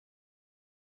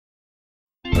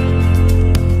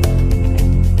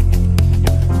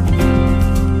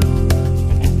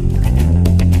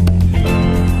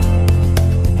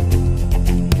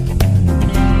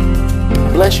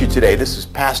today. This is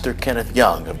Pastor Kenneth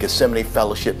Youand of Gethsemane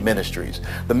Fellowship Ministries.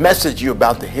 The message you're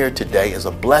about to hear today is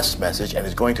a blessed message and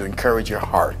is going to encourage your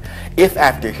heart. If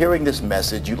after hearing this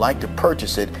message you'd like to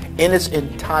purchase it in its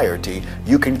entirety,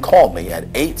 you can call me at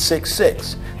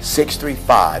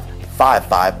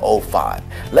 866-635-5505.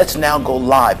 Let's now go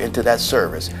live into that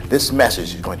service. This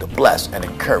message is going to bless and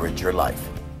encourage your life.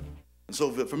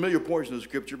 So the familiar portion of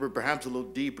Scripture, but perhaps a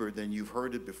little deeper than you've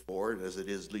heard it before, as it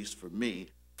is, at least for me,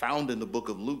 found in the book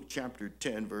of Luke chapter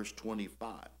 10, verse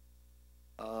 25.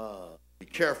 Be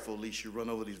careful, lest you run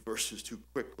over these verses too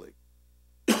quickly.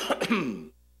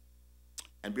 And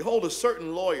behold, a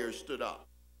certain lawyer stood up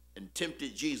and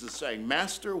tempted Jesus, saying,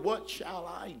 Master, what shall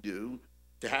I do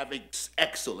to have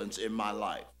excellence in my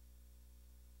life?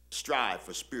 Strive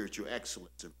for spiritual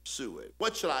excellence and pursue it.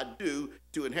 What shall I do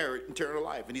to inherit eternal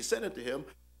life? And he said unto him,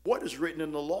 What is written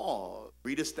in the law?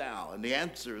 Readest thou? And the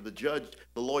answer the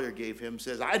lawyer gave him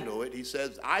says, I know it. He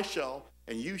says, I shall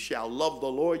and you shall love the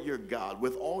Lord your God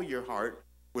with all your heart,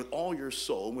 with all your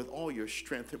soul, with all your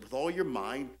strength, with all your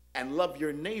mind, and love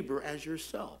your neighbor as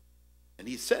yourself. And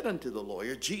he said unto the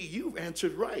lawyer, Gee, you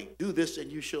answered right. Do this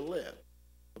and you shall live.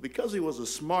 But because he was a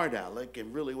smart aleck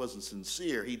and really wasn't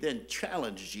sincere, he then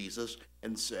challenged Jesus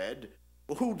and said,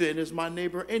 Well, who then is my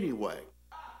neighbor anyway?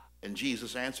 And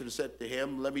Jesus answered and said to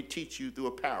him, Let me teach you through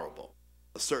a parable.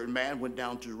 A certain man went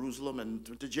down to Jerusalem and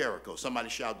to Jericho. Somebody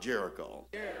shout Jericho.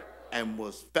 And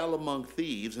fell among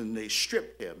thieves, and they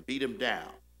stripped him, beat him down,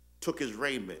 took his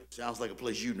raiment. Sounds like a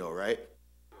place you know, right?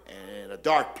 And a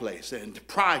dark place, and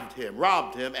deprived him,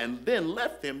 robbed him, and then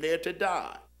left him there to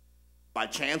die. By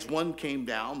chance, one came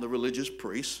down, the religious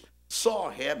priest, saw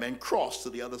him, and crossed to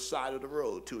the other side of the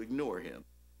road to ignore him.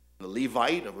 The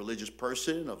Levite, a religious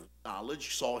person of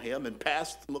knowledge, saw him and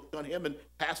looked on him and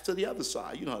passed to the other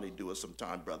side. You know how they do it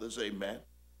sometimes, brothers, amen.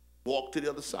 Walked to the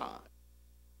other side.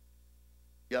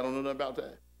 Y'all don't know nothing about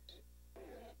that?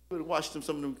 But watch some of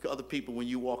them other people, when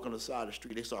you walk on the side of the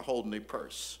street, they start holding their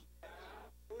purse.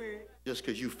 Just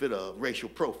because you fit a racial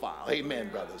profile. Amen,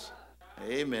 brothers.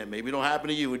 Amen. Maybe it don't happen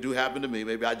to you. It do happen to me.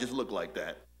 Maybe I just look like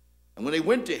that. And when they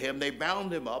went to him, they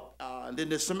bound him up. And then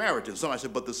the Samaritan. Somebody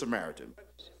said, but the Samaritan.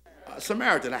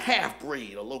 Samaritan, a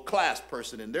half-breed, a low-class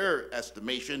person in their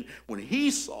estimation, when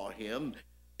he saw him,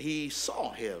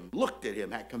 looked at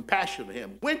him, had compassion on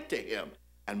him, went to him,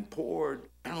 and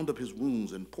bound up his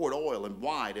wounds, and poured oil and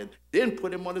wine, and then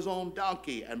put him on his own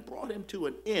donkey, and brought him to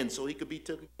an inn so he could be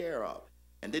taken care of.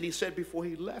 And then he said before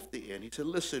he left the inn, he said,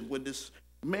 Listen, when this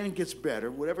man gets better,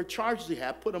 whatever charges he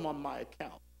had, put him on my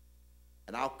account,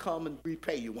 and I'll come and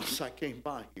repay you once I came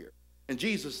by here. And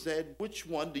Jesus said, Which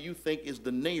one do you think is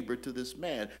the neighbor to this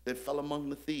man that fell among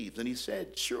the thieves? And he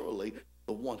said, Surely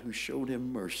the one who showed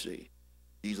him mercy.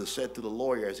 Jesus said to the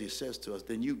lawyer, as he says to us,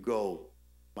 Then you go,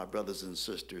 my brothers and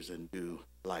sisters, and do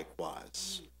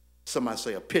likewise. Somebody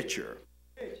say a picture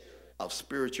of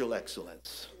spiritual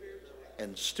excellence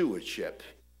and stewardship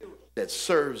that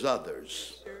serves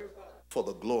others for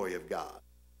the glory of God.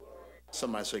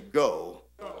 Somebody say, Go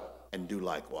and do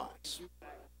likewise.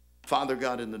 Father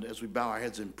God, as we bow our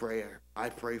heads in prayer, I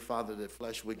pray, Father, that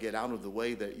flesh would get out of the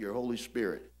way, that your Holy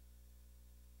Spirit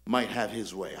might have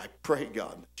his way. I pray,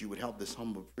 God, that you would help this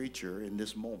humble preacher in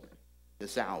this moment,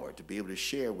 this hour, to be able to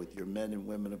share with your men and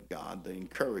women of God the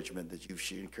encouragement that you've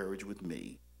encouraged with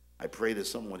me. I pray that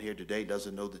someone here today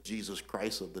doesn't know that Jesus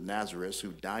Christ of the Nazareth,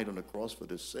 who died on the cross for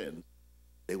their sins,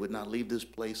 they would not leave this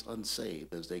place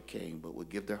unsaved as they came, but would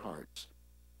give their hearts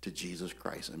to Jesus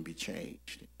Christ and be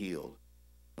changed and healed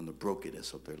from the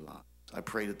brokenness of their lives. I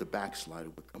pray that the backslider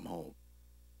would come home.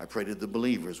 I pray that the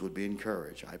believers would be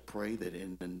encouraged. I pray that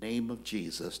in the name of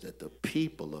Jesus, that the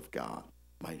people of God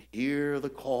might hear the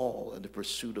call and the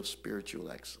pursuit of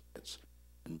spiritual excellence,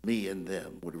 and me and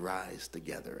them would rise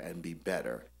together and be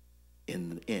better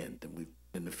in the end than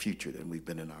in the future than we've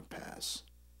been in our past.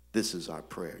 This is our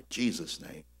prayer. In Jesus'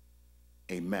 name,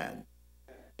 amen,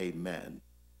 amen,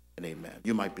 and amen.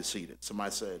 You might be seated.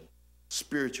 Somebody said,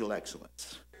 spiritual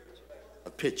excellence, a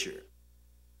picture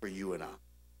for you and I.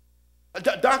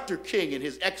 Dr. King, in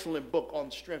his excellent book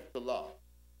on strength to love,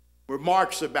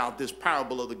 remarks about this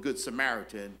parable of the Good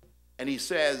Samaritan, and he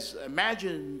says,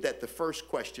 imagine that the first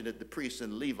question that the priests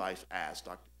and Levites asked,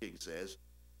 Dr. King says,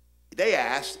 they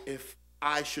asked, if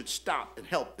I should stop and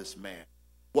help this man,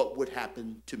 what would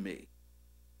happen to me?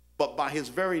 But by his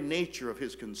very nature of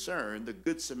his concern, the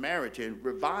Good Samaritan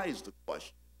revised the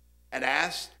question and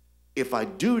asked, if I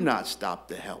do not stop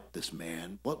to help this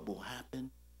man, what will happen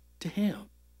to him?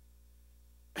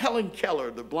 Helen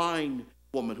Keller, the blind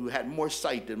woman who had more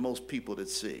sight than most people that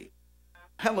see.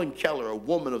 Helen Keller, a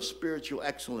woman of spiritual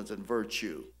excellence and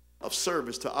virtue, of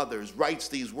service to others, writes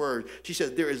these words. She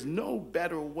says, there is no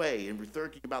better way, and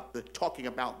we're talking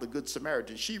about the Good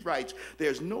Samaritan. She writes,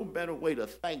 there's no better way to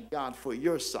thank God for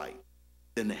your sight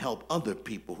than to help other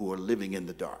people who are living in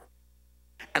the dark.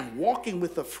 And walking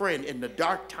with a friend in the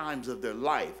dark times of their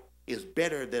life is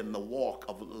better than the walk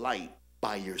of light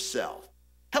by yourself.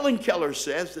 Helen Keller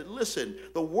says that, listen,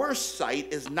 the worst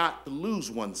sight is not to lose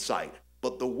one's sight,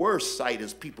 but the worst sight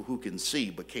is people who can see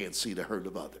but can't see the hurt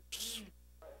of others.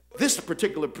 This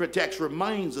particular text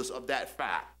reminds us of that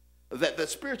fact, that the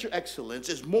spiritual excellence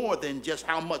is more than just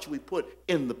how much we put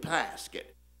in the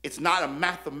basket. It's not a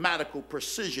mathematical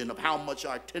precision of how much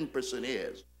our 10%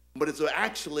 is, but it's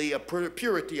actually a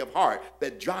purity of heart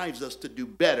that drives us to do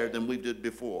better than we did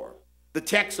before. The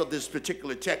text of this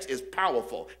particular text is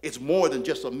powerful. It's more than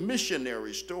just a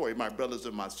missionary story, my brothers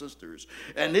and my sisters,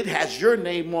 and it has your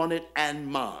name on it and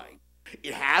mine.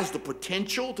 It has the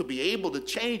potential to be able to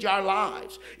change our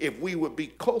lives if we would be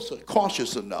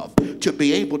cautious enough to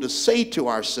be able to say to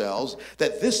ourselves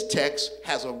that this text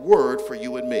has a word for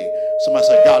you and me. Somebody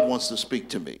said, God wants to speak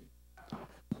to me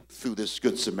through this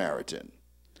Good Samaritan.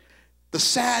 The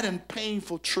sad and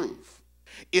painful truth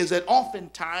is that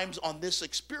oftentimes on this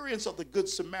experience of the Good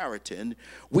Samaritan,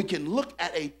 we can look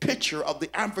at a picture of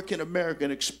the African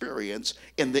American experience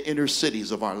in the inner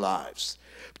cities of our lives.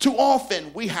 Too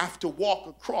often we have to walk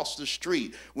across the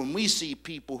street when we see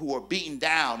people who are beaten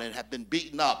down and have been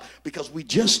beaten up because we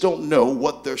just don't know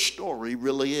what their story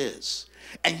really is.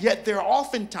 And yet there are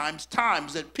oftentimes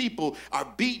times that people are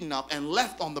beaten up and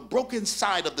left on the broken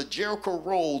side of the Jericho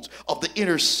roads of the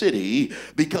inner city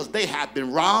because they have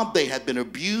been robbed, they have been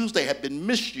abused, they have been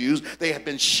misused, they have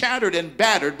been shattered and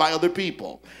battered by other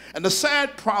people. And the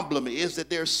sad problem is that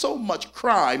there's so much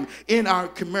crime in our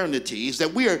communities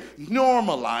that we are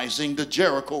normalizing the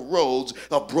Jericho roads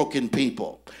of broken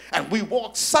people. And we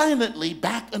walk silently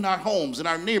back in our homes, in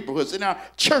our neighborhoods, in our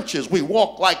churches. We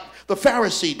walk like the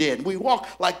Pharisee did. We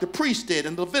walk like the priest did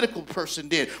and the Levitical person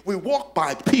did. We walk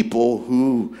by people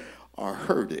who are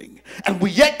hurting. And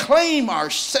we yet claim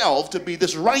ourselves to be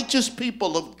this righteous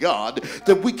people of God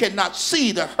that we cannot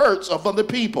see the hurts of other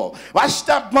people. I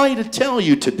stopped by to tell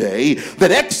you today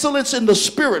that excellence in the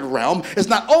spirit realm is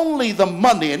not only the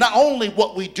money and not only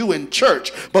what we do in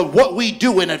church, but what we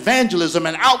do in evangelism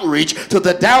and outreach to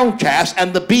the downcast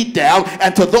and the beat down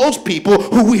and to those people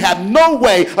who we have no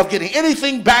way of getting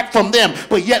anything back from them,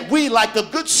 but yet we, like the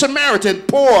Good Samaritan,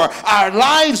 pour our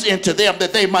lives into them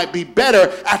that they might be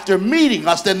better after meeting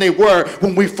us than they were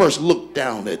when we first looked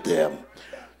down at them.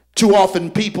 Too often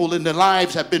people in their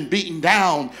lives have been beaten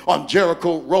down on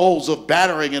Jericho roads of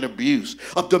battering and abuse,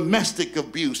 of domestic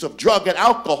abuse, of drug and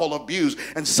alcohol abuse,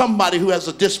 and somebody who has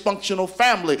a dysfunctional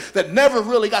family that never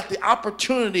really got the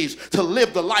opportunities to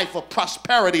live the life of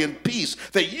prosperity and peace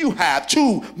that you have.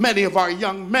 Too many of our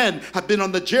young men have been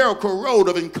on the Jericho road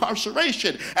of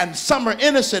incarceration, and some are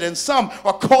innocent and some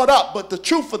are caught up, but the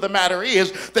truth of the matter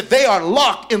is that they are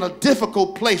locked in a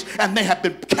difficult place and they have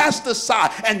been cast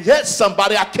aside. And yet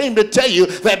somebody, I came to tell you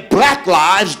that black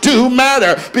lives do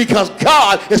matter because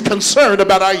God is concerned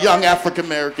about our young African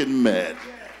American men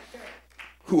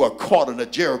who are caught on a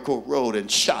Jericho road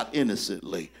and shot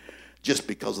innocently just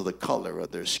because of the color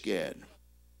of their skin.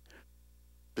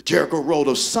 The Jericho road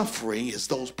of suffering is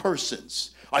those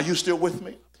persons, are you still with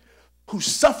me, who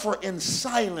suffer in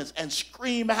silence and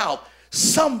scream out,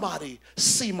 somebody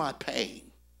see my pain.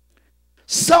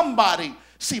 Somebody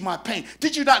see my pain.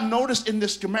 Did you not notice in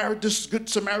this Good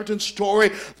Samaritan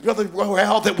story, Brother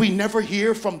Royale, that we never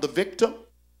hear from the victim?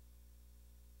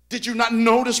 Did you not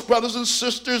notice, brothers and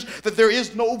sisters, that there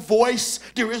is no voice,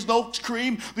 there is no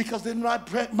scream? Because in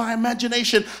my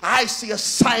imagination, I see a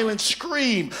silent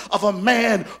scream of a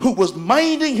man who was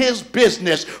minding his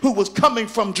business, who was coming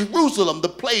from Jerusalem, the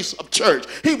place of church.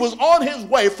 He was on his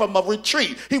way from a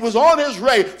retreat. He was on his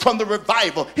way from the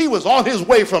revival. He was on his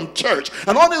way from church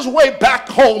and on his way back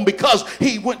home because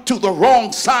he went to the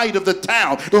wrong side of the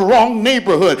town, the wrong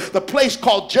neighborhood, the place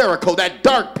called Jericho, that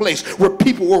dark place where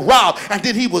people were robbed, and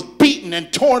then he was beaten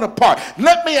and torn apart.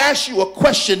 Let me ask you a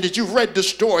question that you've read the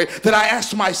story that I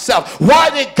asked myself. Why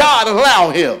did God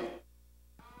allow him?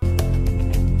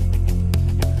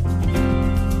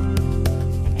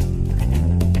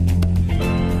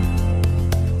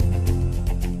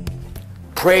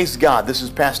 Praise God. This is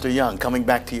Pastor Young coming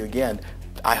back to you again.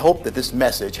 I hope that this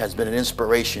message has been an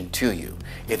inspiration to you.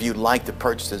 If you'd like to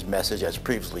purchase this message, as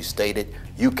previously stated,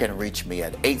 you can reach me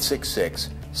at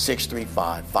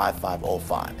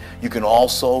 866-635-5505. You can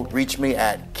also reach me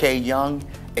at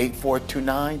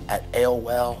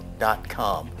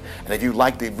kyoung8429@aol.com. And if you'd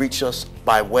like to reach us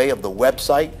by way of the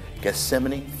website,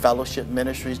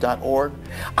 GethsemaneFellowshipMinistries.org.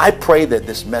 I pray that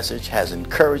this message has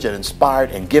encouraged and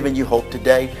inspired and given you hope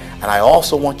today. And I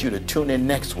also want you to tune in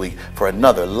next week for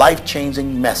another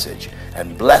life-changing message.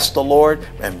 And bless the Lord.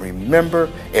 And remember,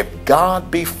 if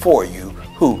God be for you,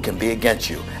 who can be against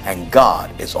you? And God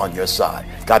is on your side.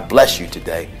 God bless you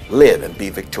today. Live and be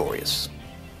victorious.